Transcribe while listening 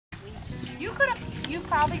You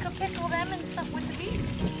probably could pickle them and stuff with the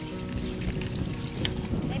beets.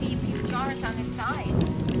 Maybe a few jars on the side.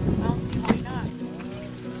 I'll see why not.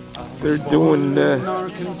 They're doing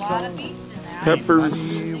peppers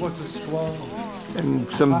and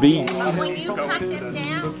some beets. When you cut them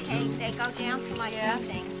down, Kate, they go down to like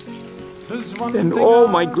things. And all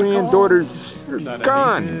my granddaughters are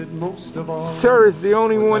gone. Sarah's the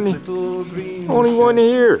only one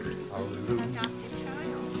here.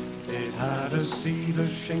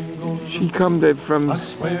 She come from up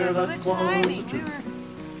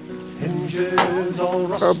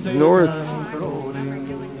north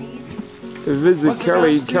to visit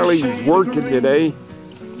Kelly. Kelly's working today.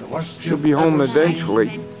 She'll be home eventually.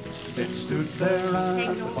 Ready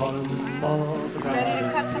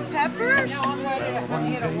to cut some peppers? No, I'm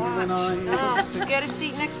ready to get a watch. Get a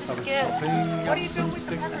seat next to Skip. What are you doing with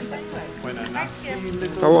the peppers anyway? Next Skip.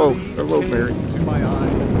 Hello. Hello, Mary.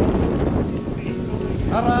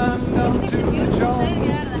 I ran down to the job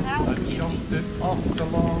and jumped it off the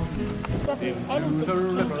lawn into the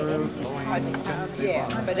river flowing gently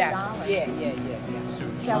by. For that. Yeah.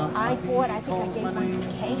 So I think I gave one to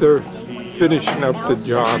Kate. They're finishing up the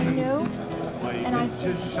job.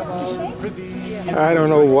 I don't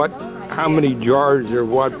know how many jars or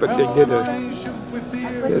what, but they did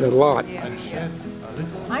a lot.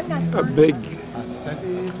 A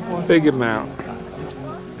big amount.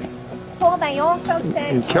 Paul, they also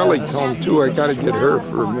said... And Kelly's home too. I gotta get her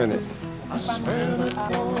for a minute.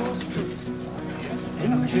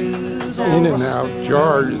 In and out,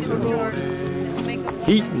 jars and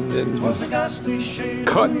heating and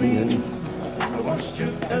cutting and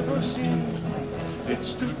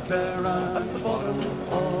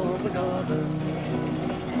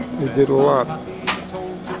they did a lot.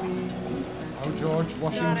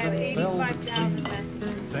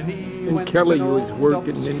 And Kelly was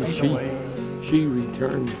working and she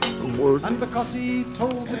returned from work. And because he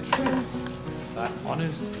told the truth, that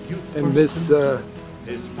honest youth and Miss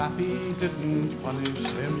his pappy didn't punish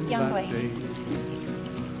him that day.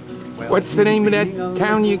 Well, what's the name of that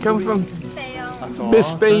town you come from?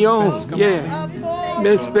 Miss Bayonne. Yeah.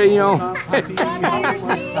 Miss Bayonne.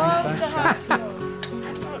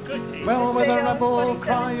 Well, with a rebel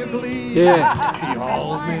cry of glee, Yeah. he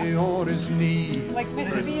hauled me o'er his knee. Like Miss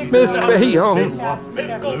Bayonne.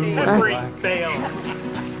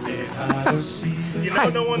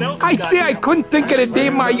 I see. I couldn't think of the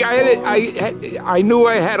name. I knew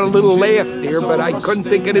I had a little laugh there, but I couldn't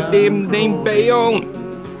think of the damn name Bayonne.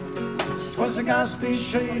 'Twas a ghastly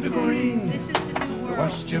shade of green, the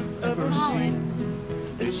worst you've ever seen.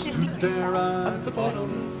 It stood there at the bottom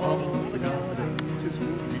of the garden.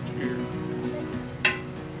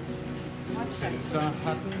 Since I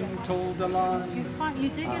hadn't told a lie, You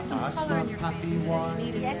did get some asked color my in your pappy face.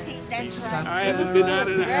 why. Yes, that's right. I haven't been out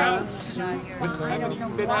of the house.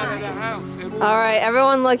 All right,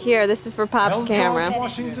 everyone look here. This is for Pop's camera.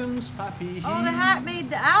 Washington's pappy, Oh, the hat made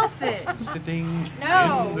the outfit. sitting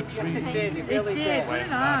No. in the tree. It did. Put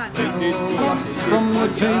it on. From the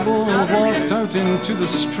table, walked out into the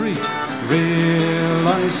street,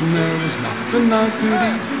 realizing there was nothing I could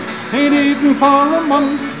eat. Ain't eaten for a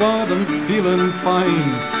month, but I'm feeling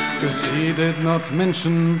fine, 'cause he did not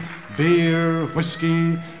mention beer,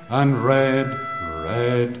 whiskey, and red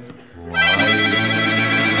wine.